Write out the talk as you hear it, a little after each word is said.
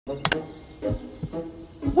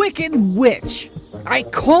Wicked witch! I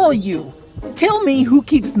call you! Tell me who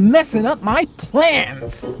keeps messing up my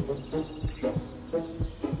plans!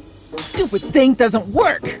 Stupid thing doesn't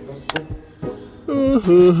work!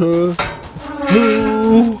 Oh,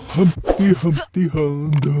 Humpty Humpty Hum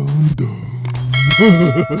Dum Dum.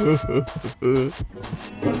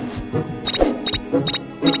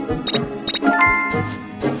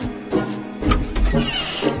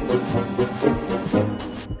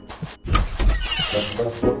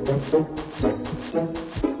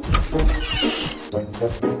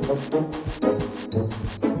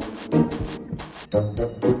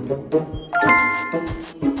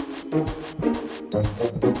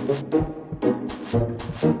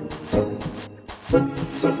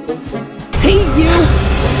 Hey you!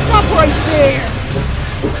 Stop right there!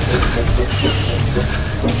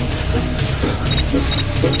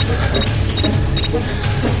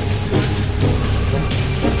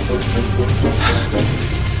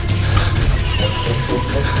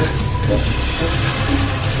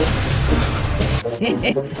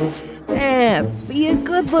 Be a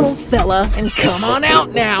good little fella and come on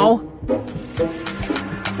out now!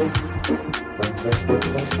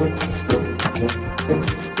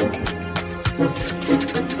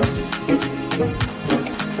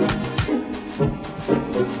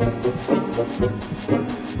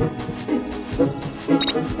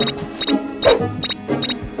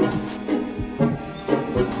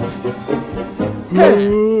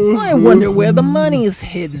 I wonder where the money's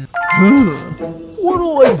hidden.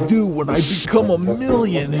 What'll I do when I become a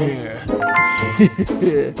millionaire?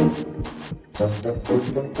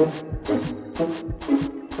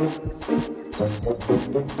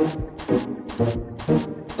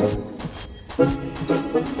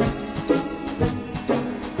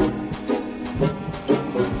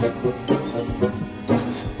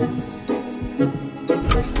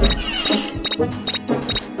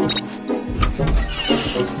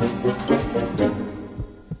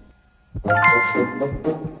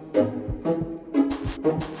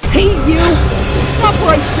 Hey you! Stop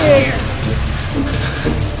right there!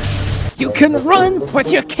 You can run,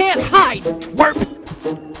 but you can't hide, twerp!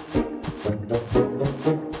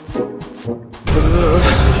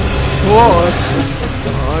 Boss,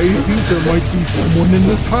 I think there might be someone in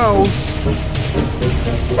this house.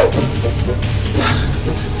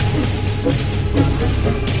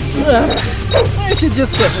 I should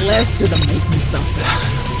just get Lester to make me something.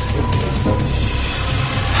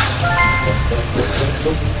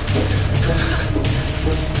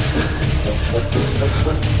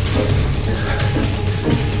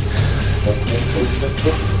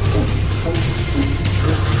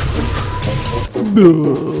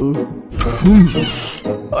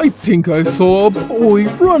 I think I saw a boy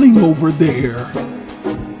running over there.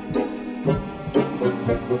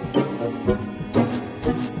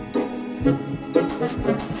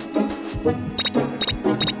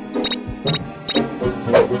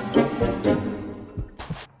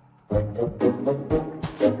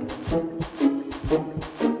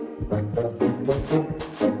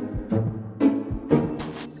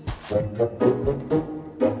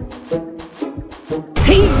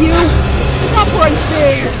 Hey you! Stop right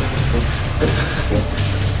there!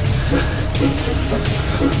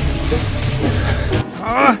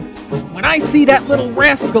 When I see that little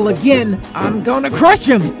rascal again, I'm gonna crush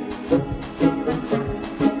him!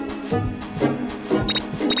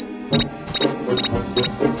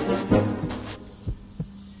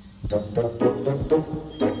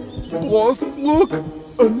 Boss, look!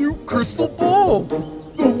 A new crystal ball!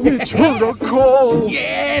 The witch heard our call!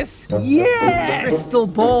 Yes! Yes! Crystal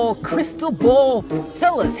ball,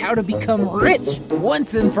 tell us how to become rich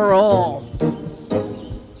once and for all.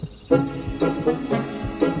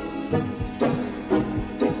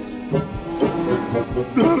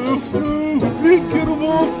 Get him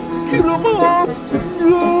off! Get him off! No!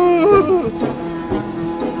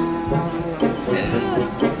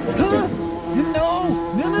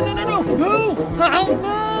 Oh,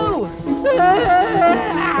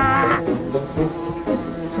 no!